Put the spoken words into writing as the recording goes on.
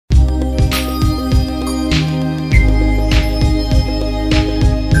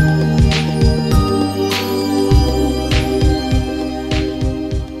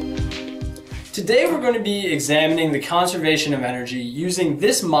we're going to be examining the conservation of energy using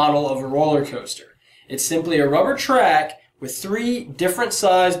this model of a roller coaster. It's simply a rubber track with 3 different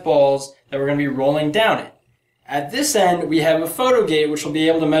sized balls that we're going to be rolling down it. At this end, we have a photo gate which will be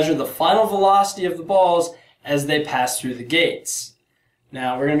able to measure the final velocity of the balls as they pass through the gates.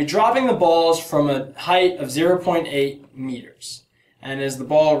 Now, we're going to be dropping the balls from a height of 0.8 meters. And as the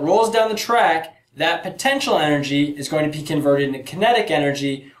ball rolls down the track, that potential energy is going to be converted into kinetic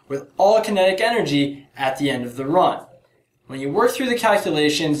energy, with all kinetic energy at the end of the run. When you work through the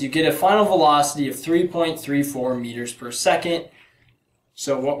calculations, you get a final velocity of 3.34 meters per second.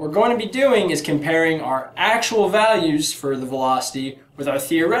 So what we're going to be doing is comparing our actual values for the velocity with our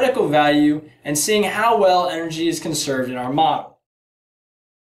theoretical value and seeing how well energy is conserved in our model.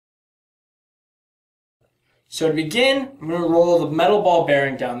 So to begin, I'm going to roll the metal ball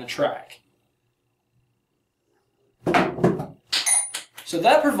bearing down the track. So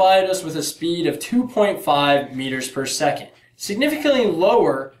that provided us with a speed of 2.5 meters per second, significantly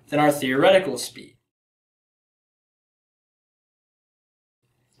lower than our theoretical speed.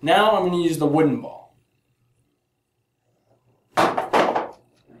 Now I'm going to use the wooden ball.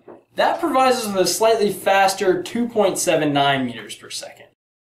 That provides us with a slightly faster 2.79 meters per second.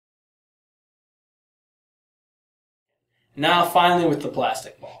 Now finally with the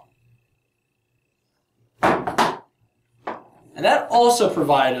plastic ball. And that also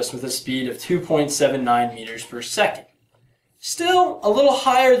provided us with a speed of 2.79 meters per second. Still a little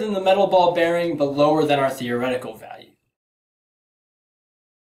higher than the metal ball bearing, but lower than our theoretical value.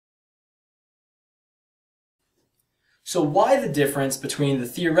 So why the difference between the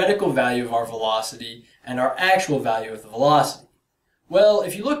theoretical value of our velocity and our actual value of the velocity? Well,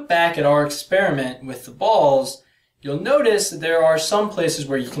 if you look back at our experiment with the balls, you'll notice that there are some places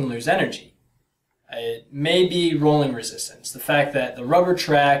where you can lose energy. It may be rolling resistance, the fact that the rubber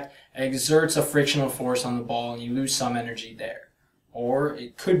track exerts a frictional force on the ball and you lose some energy there. Or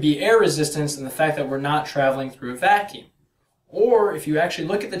it could be air resistance and the fact that we're not traveling through a vacuum. Or if you actually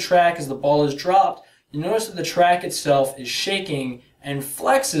look at the track as the ball is dropped, you notice that the track itself is shaking and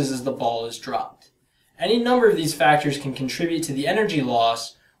flexes as the ball is dropped. Any number of these factors can contribute to the energy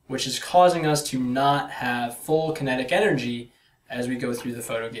loss, which is causing us to not have full kinetic energy as we go through the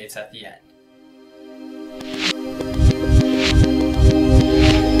photo gates at the end.